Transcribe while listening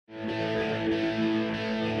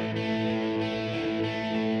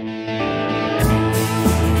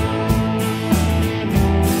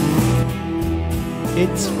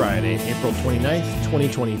It's Friday, April 29th,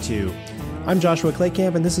 2022. I'm Joshua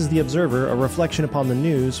Claycamp, and this is The Observer, a reflection upon the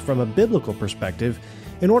news from a biblical perspective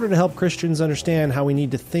in order to help Christians understand how we need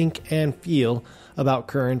to think and feel about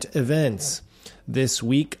current events. This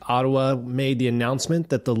week, Ottawa made the announcement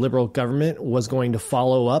that the Liberal government was going to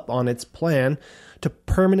follow up on its plan to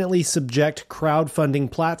permanently subject crowdfunding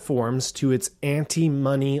platforms to its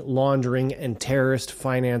anti-money laundering and terrorist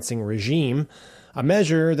financing regime, a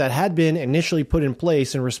measure that had been initially put in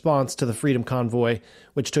place in response to the Freedom Convoy,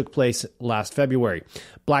 which took place last February.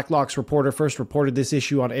 Blacklock's reporter first reported this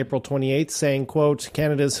issue on April 28th, saying, quote,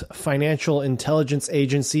 Canada's financial intelligence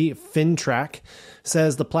agency, FinTrack,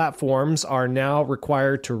 says the platforms are now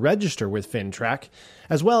required to register with FinTrack,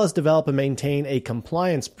 as well as develop and maintain a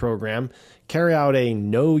compliance program, carry out a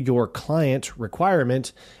Know Your Client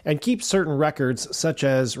requirement, and keep certain records such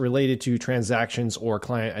as related to transactions or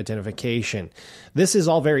client identification. This is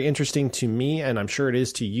all very interesting to me, and I'm sure it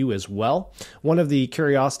is to you as well. One of the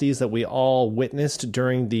curiosities that we all witnessed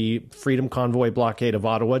during the Freedom Convoy blockade of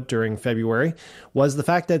Ottawa during February was the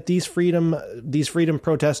fact that these freedom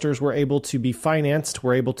protesters were able to be financed,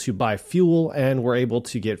 were able to buy fuel, and were able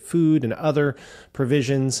to get food and other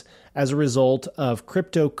provisions as a result of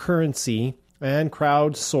cryptocurrency and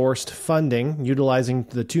crowdsourced funding, utilizing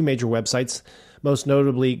the two major websites, most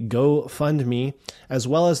notably GoFundMe, as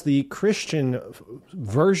well as the Christian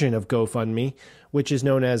version of GoFundMe, which is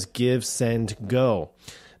known as Give, Send, Go.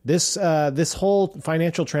 This whole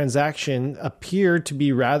financial transaction appeared to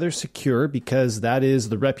be rather secure because that is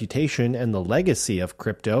the reputation and the legacy of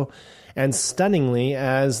crypto. And stunningly,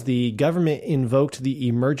 as the government invoked the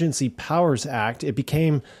Emergency Powers Act, it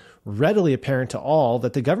became readily apparent to all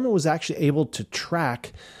that the government was actually able to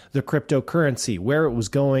track the cryptocurrency, where it was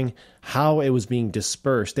going, how it was being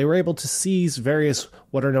dispersed. They were able to seize various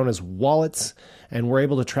what are known as wallets and were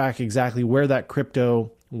able to track exactly where that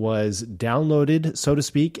crypto was downloaded, so to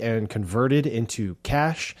speak, and converted into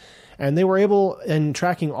cash. And they were able, in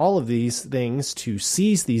tracking all of these things, to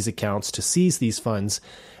seize these accounts, to seize these funds,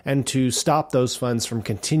 and to stop those funds from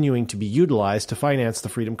continuing to be utilized to finance the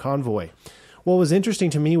Freedom Convoy. What was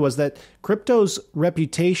interesting to me was that crypto's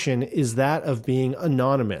reputation is that of being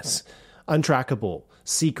anonymous, untrackable,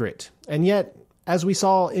 secret. And yet, as we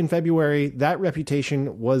saw in February, that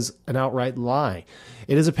reputation was an outright lie.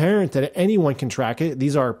 It is apparent that anyone can track it.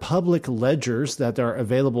 These are public ledgers that are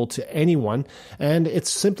available to anyone, and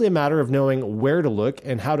it's simply a matter of knowing where to look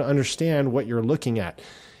and how to understand what you're looking at.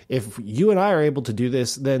 If you and I are able to do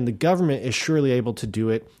this, then the government is surely able to do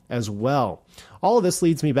it as well. All of this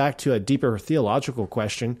leads me back to a deeper theological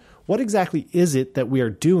question. What exactly is it that we are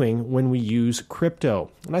doing when we use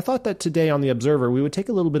crypto? And I thought that today on The Observer, we would take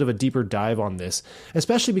a little bit of a deeper dive on this,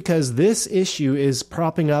 especially because this issue is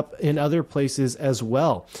propping up in other places as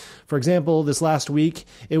well. For example, this last week,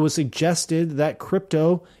 it was suggested that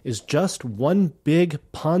crypto is just one big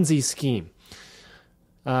Ponzi scheme.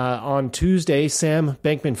 On Tuesday, Sam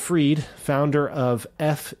Bankman-Fried, founder of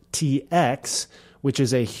FTX, which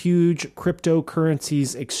is a huge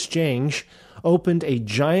cryptocurrencies exchange, opened a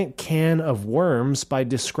giant can of worms by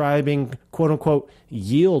describing, quote-unquote,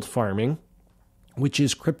 yield farming, which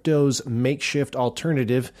is crypto's makeshift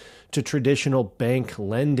alternative to traditional bank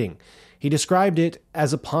lending. He described it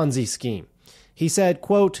as a Ponzi scheme. He said,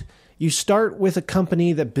 quote, "You start with a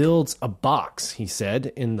company that builds a box," he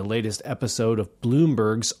said in the latest episode of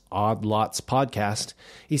Bloomberg's Odd Lots podcast.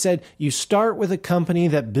 He said, "You start with a company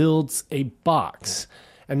that builds a box.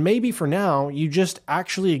 And maybe for now, you just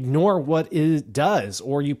actually ignore what it does,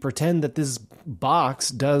 or you pretend that this box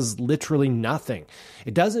does literally nothing.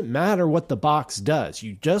 It doesn't matter what the box does.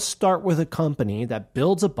 You just start with a company that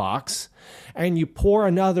builds a box, and you pour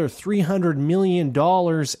another $300 million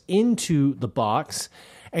into the box,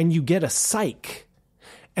 and you get a psych.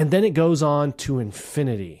 And then it goes on to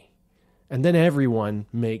infinity. And then everyone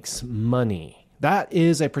makes money." That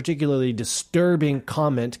is a particularly disturbing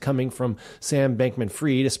comment coming from Sam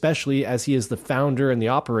Bankman-Fried, especially as he is the founder and the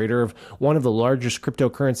operator of one of the largest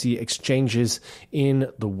cryptocurrency exchanges in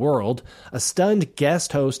the world. A stunned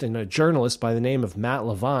guest host and a journalist by the name of Matt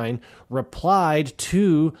Levine replied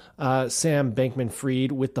to Sam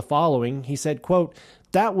Bankman-Fried with the following. He said, quote,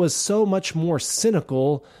 "That was so much more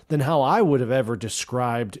cynical than how I would have ever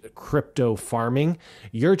described crypto farming.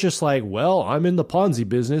 You're just like, well, I'm in the Ponzi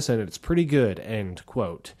business and it's pretty good," end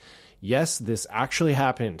quote. Yes, this actually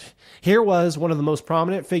happened. Here was one of the most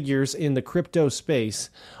prominent figures in the crypto space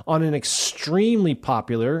on an extremely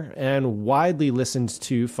popular and widely listened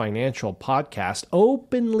to financial podcast,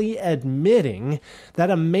 openly admitting that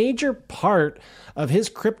a major part of his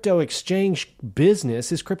crypto exchange business,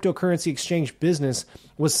 his cryptocurrency exchange business,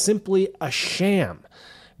 was simply a sham.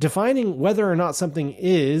 Defining whether or not something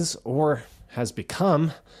is or has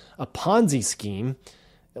become a Ponzi scheme,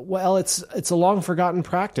 well, it's a long-forgotten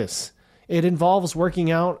practice. It involves working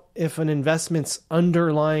out if an investment's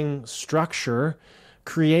underlying structure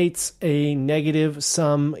creates a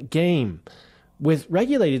negative-sum game. With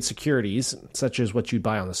regulated securities, such as what you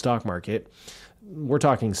buy on the stock market, we're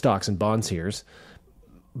talking stocks and bonds here,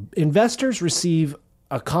 investors receive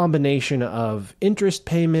a combination of interest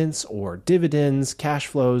payments or dividends, cash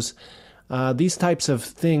flows, these types of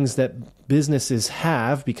things that businesses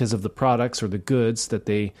have because of the products or the goods that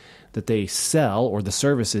they sell or the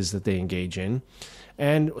services that they engage in.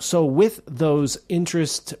 And so with those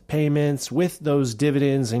interest payments, with those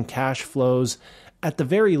dividends and cash flows, at the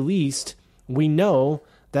very least, we know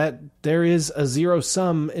that there is a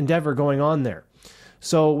zero-sum endeavor going on there.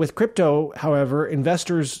 So with crypto, however,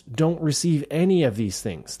 investors don't receive any of these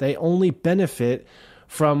things. They only benefit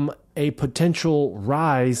from a potential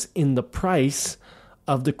rise in the price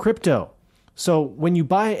of the crypto. So when you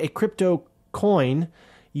buy a crypto coin,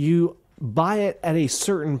 you buy it at a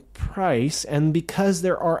certain price, and because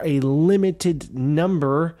there are a limited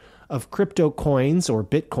number of crypto coins or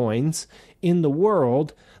bitcoins in the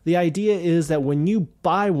world, the idea is that when you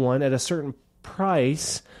buy one at a certain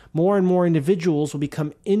price, more and more individuals will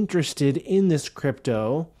become interested in this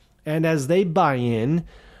crypto, and as they buy in,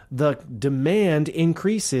 the demand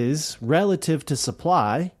increases relative to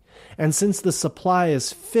supply, and since the supply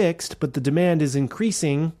is fixed but the demand is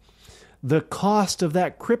increasing, the cost of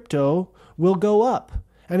that crypto will go up.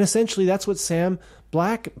 And essentially that's what Sam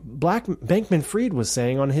Bankman-Fried was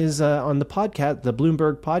saying on his on the podcast, the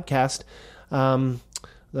Bloomberg podcast,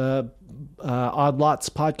 the Odd Lots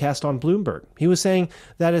podcast on Bloomberg. He was saying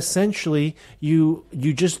that essentially you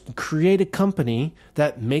just create a company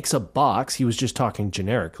that makes a box. He was just talking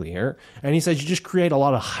generically here. And he said you just create a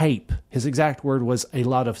lot of hype. His exact word was a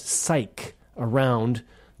lot of psych around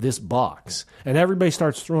this box. And everybody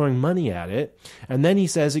starts throwing money at it. And then he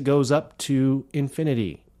says it goes up to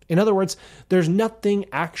infinity. In other words, there's nothing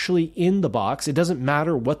actually in the box. It doesn't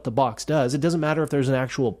matter what the box does. It doesn't matter if there's an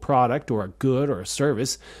actual product or a good or a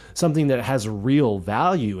service, something that has real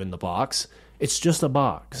value in the box. It's just a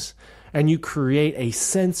box. And you create a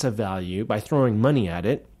sense of value by throwing money at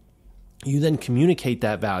it. You then communicate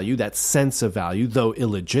that value, that sense of value, though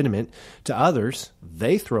illegitimate, to others.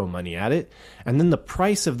 They throw money at it. And then the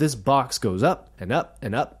price of this box goes up and up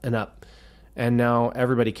and up and up. And now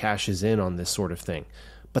everybody cashes in on this sort of thing.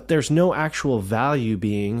 But there's no actual value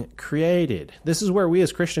being created. This is where we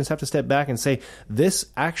as Christians have to step back and say, this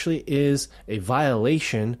actually is a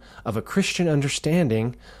violation of a Christian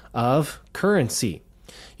understanding of currency.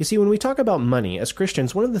 You see, when we talk about money as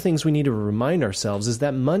Christians, one of the things we need to remind ourselves is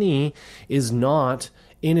that money is not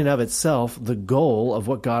in and of itself the goal of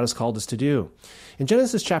what God has called us to do. In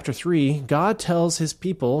Genesis chapter 3, God tells his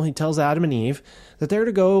people, he tells Adam and Eve, that they're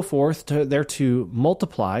to go forth, they're to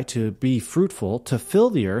multiply, to be fruitful, to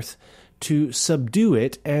fill the earth, to subdue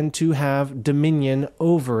it, and to have dominion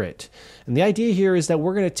over it. And the idea here is that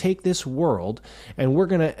we're going to take this world and we're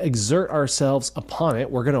going to exert ourselves upon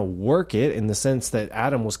it. We're going to work it in the sense that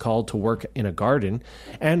Adam was called to work in a garden.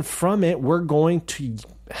 And from it, we're going to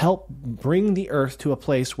help bring the earth to a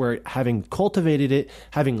place where, having cultivated it,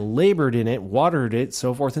 having labored in it, watered it,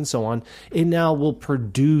 so forth and so on, it now will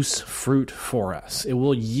produce fruit for us. It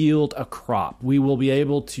will yield a crop. We will be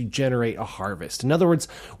able to generate a harvest. In other words,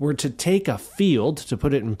 we're to take a field, to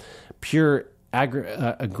put it in pure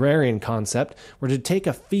agrarian concept, we're to take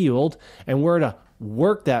a field and we're to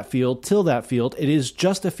work that field, till that field. It is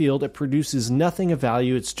just a field. It produces nothing of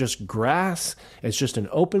value. It's just grass. It's just an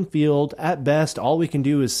open field. At best, all we can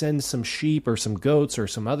do is send some sheep or some goats or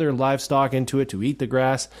some other livestock into it to eat the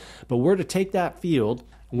grass. But we're to take that field,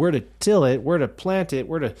 we're to till it, we're to plant it,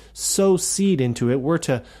 we're to sow seed into it, we're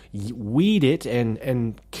to weed it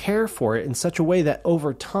and care for it in such a way that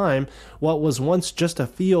over time, what was once just a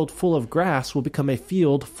field full of grass will become a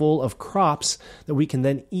field full of crops that we can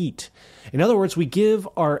then eat. In other words, we give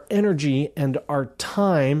our energy and our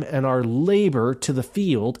time and our labor to the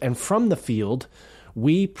field, and from the field,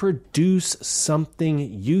 we produce something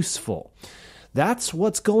useful. That's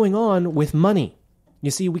what's going on with money.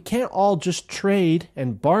 You see, we can't all just trade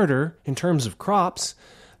and barter in terms of crops.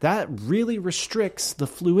 That really restricts the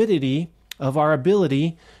fluidity of our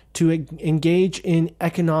ability to engage in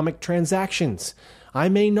economic transactions. I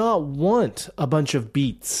may not want a bunch of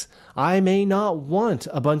beets. I may not want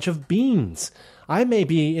a bunch of beans. I may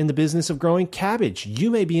be in the business of growing cabbage. You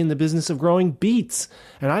may be in the business of growing beets.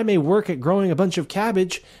 And I may work at growing a bunch of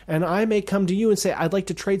cabbage, and I may come to you and say, I'd like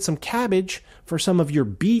to trade some cabbage for some of your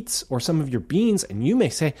beets or some of your beans. And you may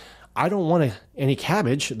say, I don't want any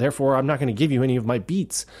cabbage, therefore I'm not going to give you any of my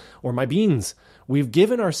beets or my beans. We've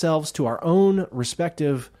given ourselves to our own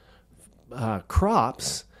respective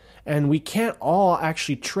crops, and we can't all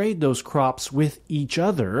actually trade those crops with each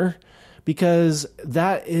other, because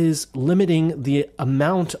that is limiting the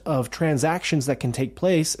amount of transactions that can take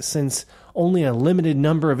place, since only a limited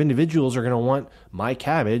number of individuals are going to want my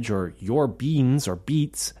cabbage or your beans or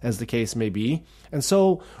beets, as the case may be. And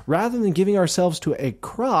so rather than giving ourselves to a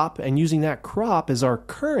crop and using that crop as our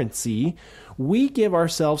currency, we give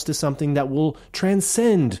ourselves to something that will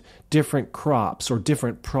transcend different crops or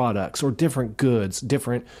different products or different goods,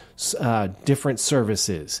 different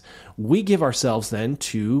services. We give ourselves then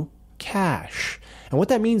to cash. And what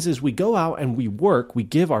that means is we go out and we work, we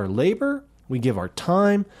give our labor, we give our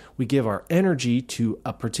time, we give our energy to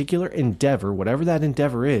a particular endeavor, whatever that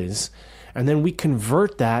endeavor is, and then we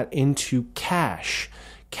convert that into cash.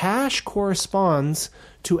 Cash corresponds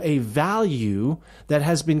to a value that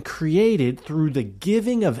has been created through the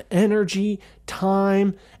giving of energy,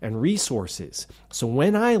 time, and resources. So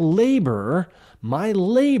when I labor, my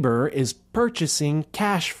labor is purchasing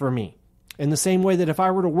cash for me. In the same way that if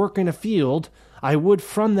I were to work in a field, I would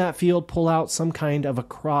from that field pull out some kind of a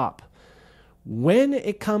crop. When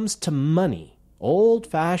it comes to money,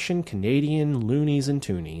 old-fashioned Canadian loonies and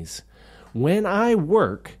toonies, when I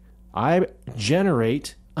work, I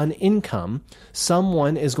generate an income.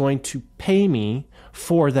 Someone is going to pay me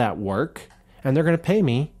for that work, and they're going to pay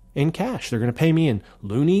me in cash. They're going to pay me in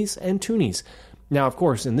loonies and toonies. Now, of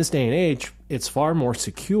course, in this day and age, it's far more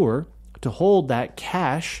secure to hold that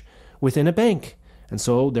cash within a bank. And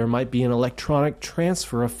so there might be an electronic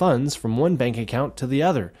transfer of funds from one bank account to the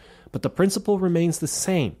other. But the principle remains the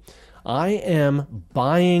same. I am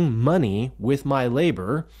buying money with my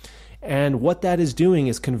labor, and what that is doing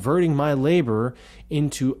is converting my labor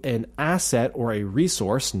into an asset or a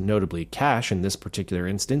resource, notably cash in this particular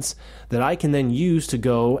instance, that I can then use to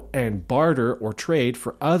go and barter or trade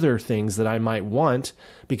for other things that I might want,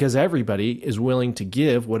 because everybody is willing to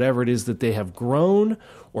give whatever it is that they have grown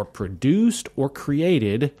or produced or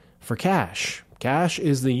created for cash. Cash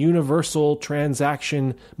is the universal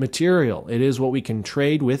transaction material. It is what we can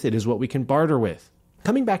trade with. It is what we can barter with.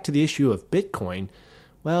 Coming back to the issue of Bitcoin,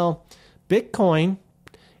 well, Bitcoin,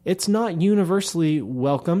 it's not universally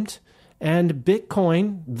welcomed. And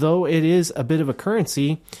Bitcoin, though it is a bit of a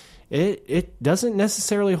currency, it doesn't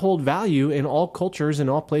necessarily hold value in all cultures, in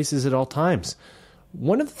all places, at all times.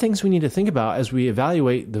 One of the things we need to think about as we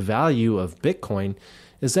evaluate the value of Bitcoin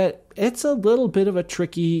is that it's a little bit of a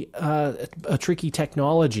tricky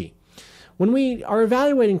technology. When we are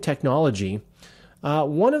evaluating technology,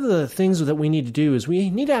 one of the things that we need to do is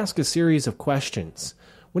we need to ask a series of questions.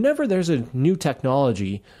 Whenever there's a new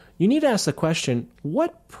technology, you need to ask the question,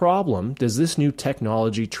 what problem does this new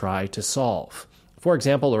technology try to solve? For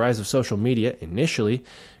example, the rise of social media initially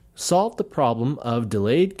solved the problem of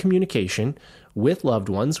delayed communication with loved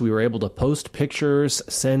ones. We were able to post pictures,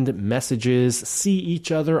 send messages, see each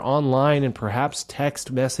other online, and perhaps text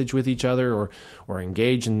message with each other, or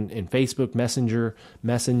engage in Facebook Messenger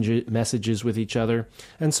messages with each other.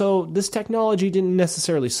 And so this technology didn't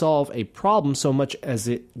necessarily solve a problem so much as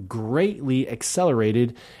it greatly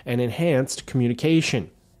accelerated and enhanced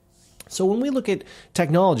communication. So when we look at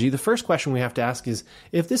technology, the first question we have to ask is,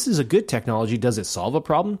 if this is a good technology, does it solve a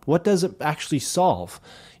problem? What does it actually solve?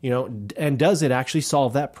 And does it actually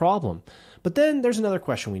solve that problem? But then there's another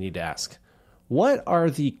question we need to ask. What are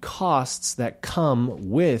the costs that come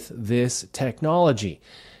with this technology?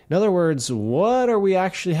 In other words, what are we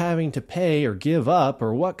actually having to pay or give up,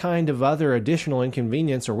 or what kind of other additional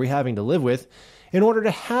inconvenience are we having to live with in order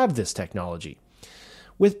to have this technology?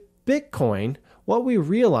 With Bitcoin, what we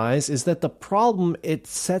realize is that the problem it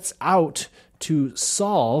sets out to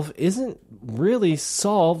solve isn't really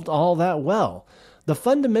solved all that well. The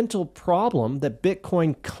fundamental problem that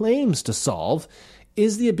Bitcoin claims to solve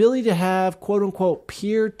is the ability to have quote-unquote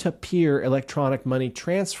peer-to-peer electronic money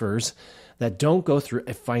transfers that don't go through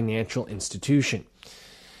a financial institution,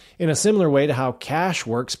 in a similar way to how cash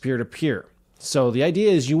works peer-to-peer. So the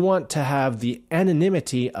idea is you want to have the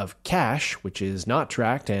anonymity of cash, which is not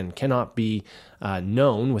tracked and cannot be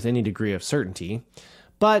known with any degree of certainty,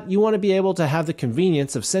 but you want to be able to have the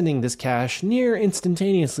convenience of sending this cash near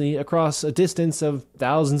instantaneously across a distance of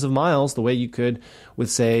thousands of miles, the way you could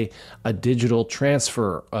with, say, a digital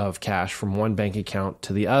transfer of cash from one bank account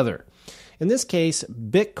to the other. In this case,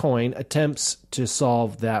 Bitcoin attempts to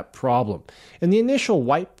solve that problem. In the initial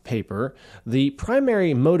white paper, the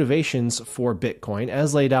primary motivations for Bitcoin,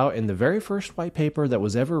 as laid out in the very first white paper that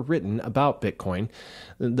was ever written about Bitcoin,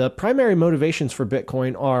 the primary motivations for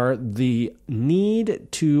Bitcoin are the need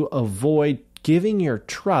to avoid giving your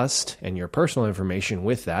trust and your personal information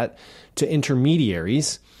with that to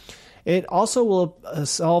intermediaries. It also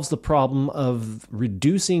solves the problem of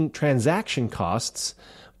reducing transaction costs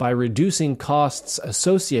by reducing costs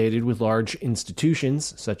associated with large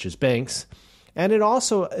institutions, such as banks, and it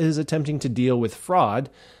also is attempting to deal with fraud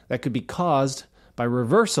that could be caused by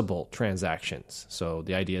reversible transactions. So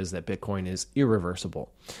the idea is that Bitcoin is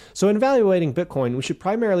irreversible. So in evaluating Bitcoin, we should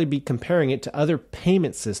primarily be comparing it to other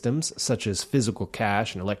payment systems, such as physical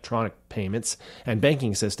cash and electronic payments and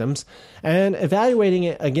banking systems, and evaluating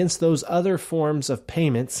it against those other forms of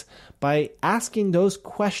payments by asking those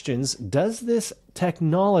questions: does this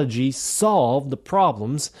technology solve the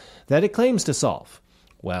problems that it claims to solve?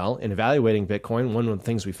 Well, in evaluating Bitcoin, one of the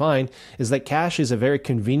things we find is that cash is a very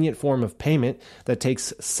convenient form of payment that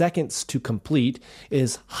takes seconds to complete,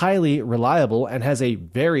 is highly reliable, and has a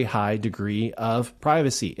very high degree of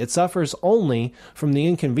privacy. It suffers only from the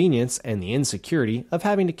inconvenience and the insecurity of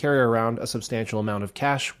having to carry around a substantial amount of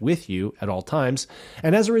cash with you at all times,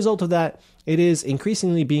 and as a result of that, it is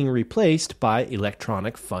increasingly being replaced by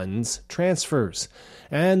electronic funds transfers.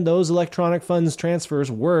 And those electronic funds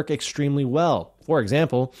transfers work extremely well. For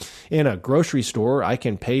example, in a grocery store, I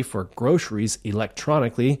can pay for groceries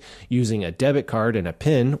electronically using a debit card and a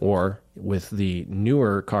PIN, or with the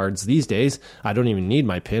newer cards these days, I don't even need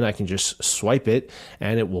my PIN. I can just swipe it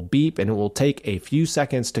and it will beep, and it will take a few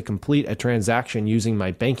seconds to complete a transaction using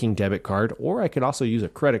my banking debit card, or I could also use a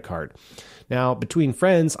credit card. Now, between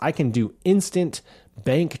friends, I can do instant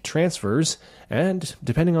bank transfers, and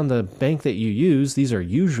depending on the bank that you use, these are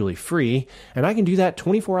usually free, and I can do that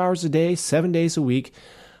 24 hours a day, 7 days a week.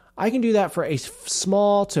 I can do that for a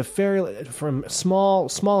small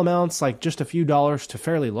amounts, like just a few dollars, to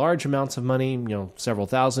fairly large amounts of money, several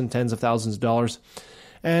thousand, tens of thousands of dollars.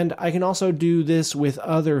 And I can also do this with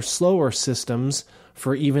other slower systems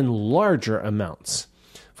for even larger amounts.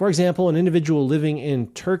 For example, an individual living in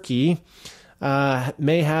Turkey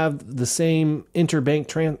may have the same interbank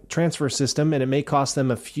transfer system, and it may cost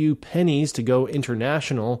them a few pennies to go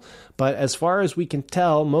international. But as far as we can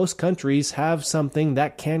tell, most countries have something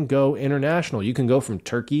that can go international. You can go from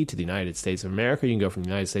Turkey to the United States of America. You can go from the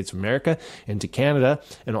United States of America into Canada.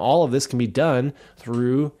 And all of this can be done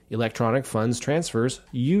through electronic funds transfers,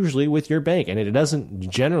 usually with your bank. And it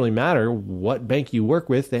doesn't generally matter what bank you work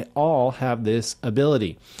with. They all have this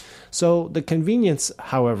ability. So the convenience,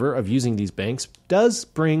 however, of using these banks does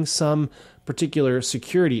bring some particular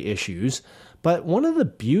security issues, but one of the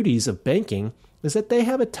beauties of banking is that they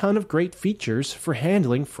have a ton of great features for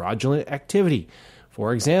handling fraudulent activity.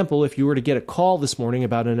 For example, if you were to get a call this morning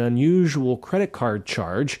about an unusual credit card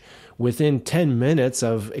charge, within 10 minutes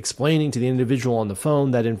of explaining to the individual on the phone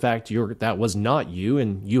that in fact that was not you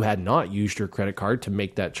and you had not used your credit card to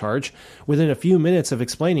make that charge, within a few minutes of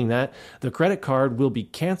explaining that, the credit card will be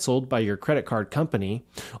canceled by your credit card company.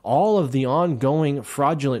 All of the ongoing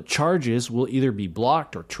fraudulent charges will either be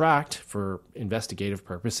blocked or tracked for investigative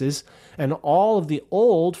purposes, and all of the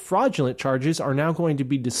old fraudulent charges are now going to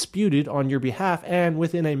be disputed on your behalf, and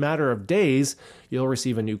within a matter of days, you'll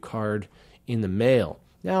receive a new card in the mail.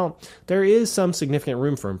 Now, there is some significant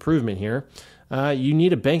room for improvement here. You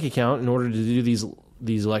need a bank account in order to do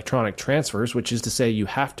these electronic transfers, which is to say you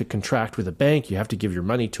have to contract with a bank. You have to give your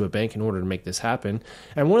money to a bank in order to make this happen.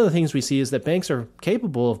 And one of the things we see is that banks are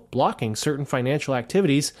capable of blocking certain financial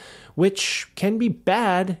activities, which can be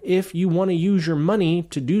bad if you want to use your money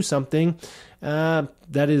to do something that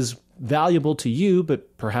is valuable to you,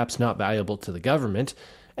 but perhaps not valuable to the government.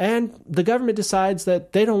 And the government decides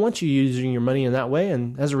that they don't want you using your money in that way,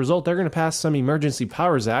 and as a result, they're going to pass some Emergency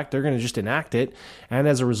Powers Act. They're going to just enact it, and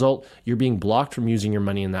as a result, you're being blocked from using your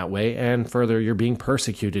money in that way, and further, you're being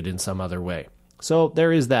persecuted in some other way. So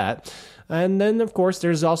there is that. And then, of course,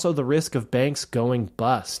 there's also the risk of banks going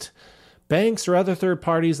bust. Banks or other third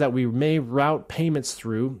parties that we may route payments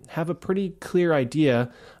through have a pretty clear idea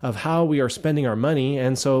of how we are spending our money,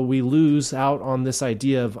 and so we lose out on this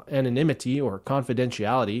idea of anonymity or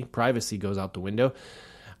confidentiality. Privacy goes out the window.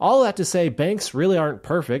 All that to say, banks really aren't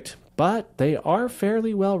perfect, but they are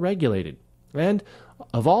fairly well regulated. And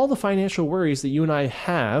of all the financial worries that you and I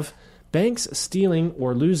have, banks stealing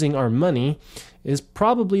or losing our money is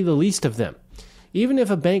probably the least of them. Even if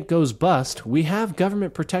a bank goes bust, we have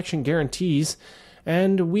government protection guarantees,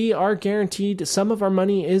 and we are guaranteed, some of our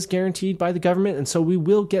money is guaranteed by the government, and so we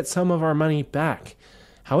will get some of our money back.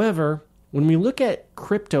 However, when we look at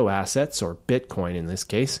crypto assets, or Bitcoin in this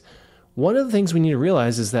case, one of the things we need to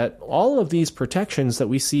realize is that all of these protections that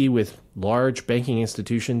we see with large banking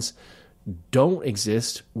institutions don't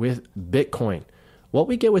exist with Bitcoin. What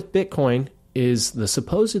we get with Bitcoin is the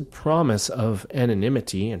supposed promise of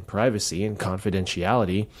anonymity and privacy and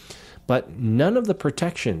confidentiality, but none of the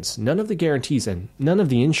protections, none of the guarantees, and none of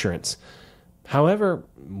the insurance. However,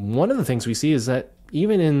 one of the things we see is that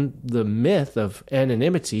even in the myth of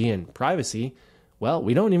anonymity and privacy, well,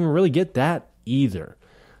 we don't even really get that either.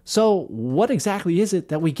 So what exactly is it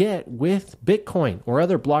that we get with Bitcoin or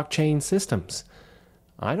other blockchain systems?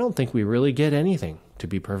 I don't think we really get anything, to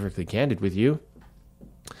be perfectly candid with you.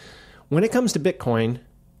 When it comes to Bitcoin,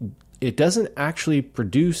 it doesn't actually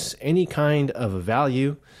produce any kind of a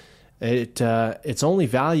value. Its only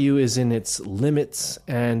value is in its limits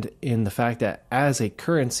and in the fact that as a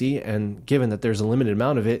currency, and given that there's a limited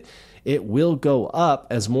amount of it, it will go up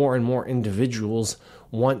as more and more individuals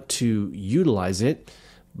want to utilize it.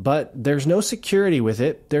 But there's no security with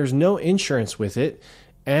it, there's no insurance with it,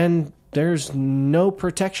 and there's no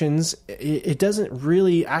protections. It doesn't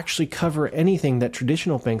really actually cover anything that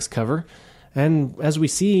traditional banks cover. And as we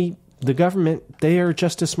see, the government, they are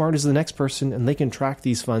just as smart as the next person, and they can track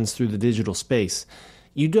these funds through the digital space.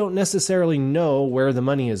 You don't necessarily know where the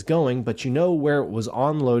money is going, but you know where it was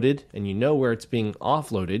onloaded, and you know where it's being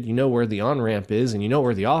offloaded. You know where the on-ramp is, and you know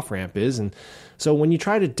where the off-ramp is. And so when you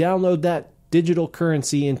try to download that digital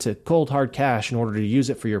currency into cold hard cash in order to use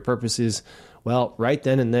it for your purposes, well, right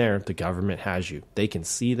then and there, the government has you. They can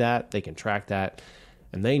see that, they can track that,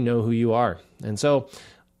 and they know who you are. And so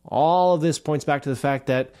all of this points back to the fact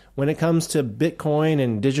that when it comes to Bitcoin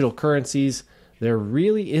and digital currencies, there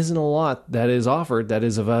really isn't a lot that is offered that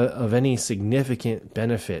is of any significant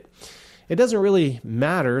benefit. It doesn't really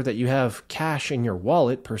matter that you have cash in your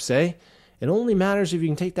wallet per se. It only matters if you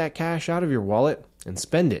can take that cash out of your wallet and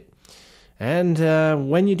spend it. And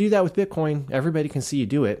when you do that with Bitcoin, everybody can see you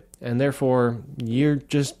do it. And therefore, you're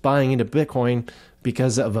just buying into Bitcoin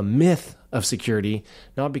because of a myth of security,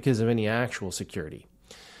 not because of any actual security.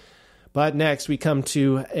 But next, we come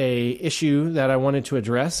to a issue that I wanted to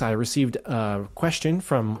address. I received a question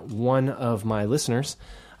from one of my listeners,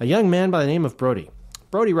 a young man by the name of Brody.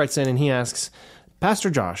 Brody writes in and he asks,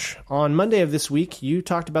 Pastor Josh, on Monday of this week, you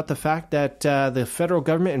talked about the fact that the federal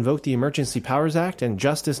government invoked the Emergency Powers Act and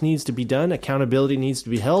justice needs to be done, accountability needs to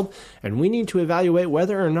be held, and we need to evaluate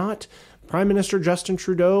whether or not Prime Minister Justin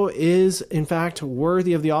Trudeau is, in fact,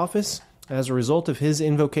 worthy of the office. As a result of his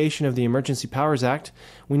invocation of the Emergency Powers Act,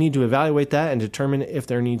 we need to evaluate that and determine if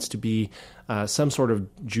there needs to be some sort of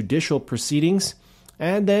judicial proceedings.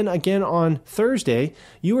 And then again on Thursday,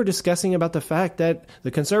 you were discussing about the fact that the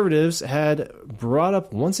Conservatives had brought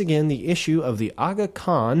up once again the issue of the Aga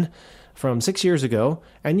Khan from 6 years ago,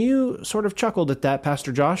 and you sort of chuckled at that,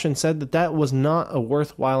 Pastor Josh, and said that that was not a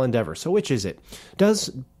worthwhile endeavor. So which is it? Does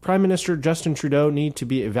Prime Minister Justin Trudeau need to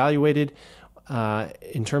be evaluated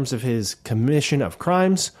in terms of his commission of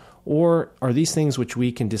crimes, or are these things which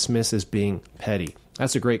we can dismiss as being petty?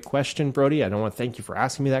 That's a great question, Brody. I want to thank you for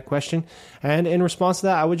asking me that question. And in response to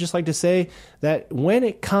that, I would just like to say that when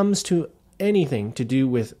it comes to anything to do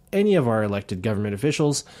with any of our elected government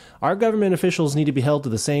officials, our government officials need to be held to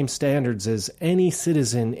the same standards as any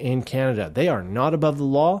citizen in Canada. They are not above the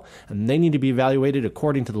law, and they need to be evaluated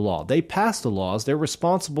according to the law. They pass the laws. They're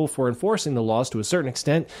responsible for enforcing the laws to a certain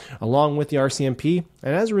extent, along with the RCMP,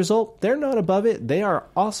 and as a result, they're not above it. They are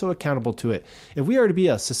also accountable to it. If we are to be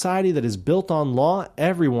a society that is built on law,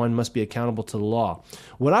 everyone must be accountable to the law.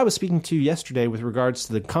 What I was speaking to yesterday with regards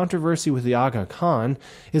to the controversy with the Aga Khan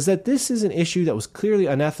is that this is an issue that was clearly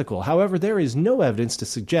unethical. However, there is no evidence to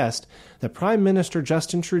suggest that Prime Minister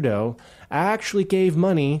Justin Trudeau actually gave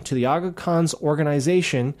money to the Aga Khan's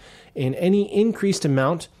organization in any increased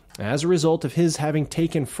amount as a result of his having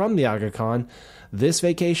taken from the Aga Khan this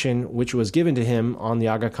vacation, which was given to him on the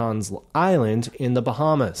Aga Khan's island in the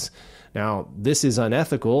Bahamas. Now, this is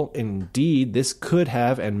unethical. Indeed, this could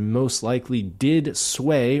have and most likely did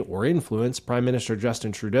sway or influence Prime Minister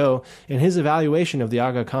Justin Trudeau in his evaluation of the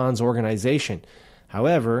Aga Khan's organization.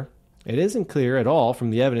 However, it isn't clear at all from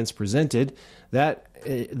the evidence presented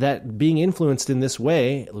that being influenced in this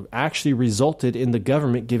way actually resulted in the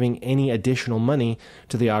government giving any additional money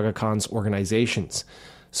to the Aga Khan's organizations.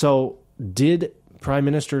 So, did Prime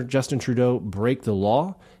Minister Justin Trudeau break the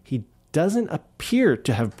law? He doesn't appear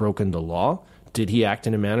to have broken the law. Did he act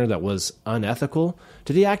in a manner that was unethical?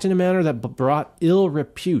 Did he act in a manner that brought ill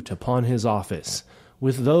repute upon his office?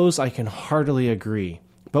 With those, I can heartily agree.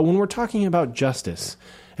 But when we're talking about justice,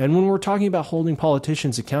 and when we're talking about holding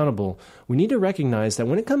politicians accountable, we need to recognize that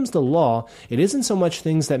when it comes to law, it isn't so much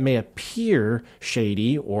things that may appear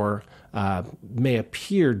shady or may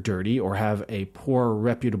appear dirty or have a poor,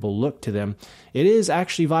 reputable look to them. It is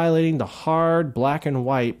actually violating the hard black and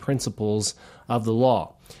white principles of the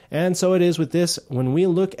law. And so it is with this. When we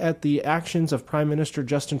look at the actions of Prime Minister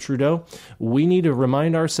Justin Trudeau, we need to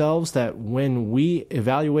remind ourselves that when we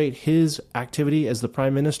evaluate his activity as the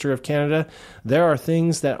Prime Minister of Canada, there are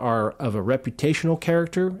things that are of a reputational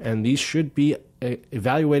character, and these should be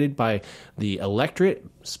evaluated by the electorate,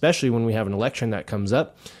 especially when we have an election that comes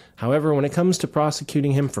up. However, when it comes to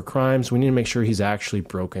prosecuting him for crimes, we need to make sure he's actually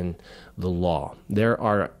broken the law. There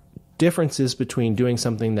are differences between doing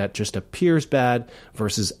something that just appears bad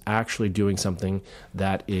versus actually doing something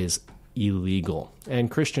that is illegal. And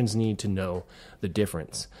Christians need to know the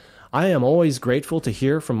difference. I am always grateful to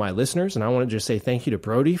hear from my listeners, and I want to just say thank you to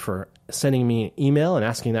Brody for sending me an email and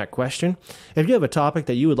asking that question. If you have a topic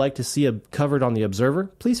that you would like to see covered on The Observer,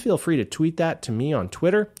 please feel free to tweet that to me on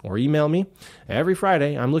Twitter or email me. Every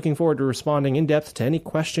Friday, I'm looking forward to responding in depth to any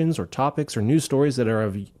questions or topics or news stories that are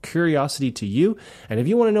of curiosity to you. And if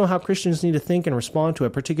you want to know how Christians need to think and respond to a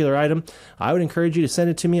particular item, I would encourage you to send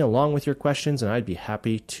it to me along with your questions, and I'd be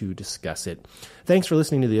happy to discuss it. Thanks for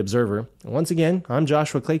listening to The Observer. Once again, I'm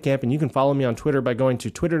Joshua Claycamp, and you can follow me on Twitter by going to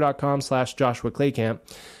twitter.com/Joshua Claycamp.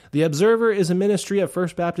 The Observer is a ministry of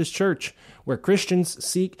First Baptist Church where Christians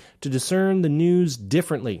seek to discern the news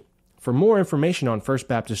differently. For more information on First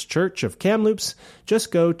Baptist Church of Kamloops,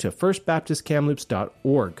 just go to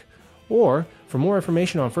firstbaptistkamloops.org. Or for more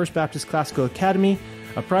information on First Baptist Classical Academy,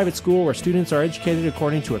 a private school where students are educated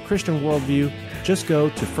according to a Christian worldview, just go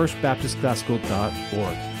to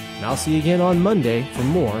firstbaptistclassical.org. And I'll see you again on Monday for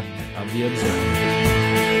more of The Observer.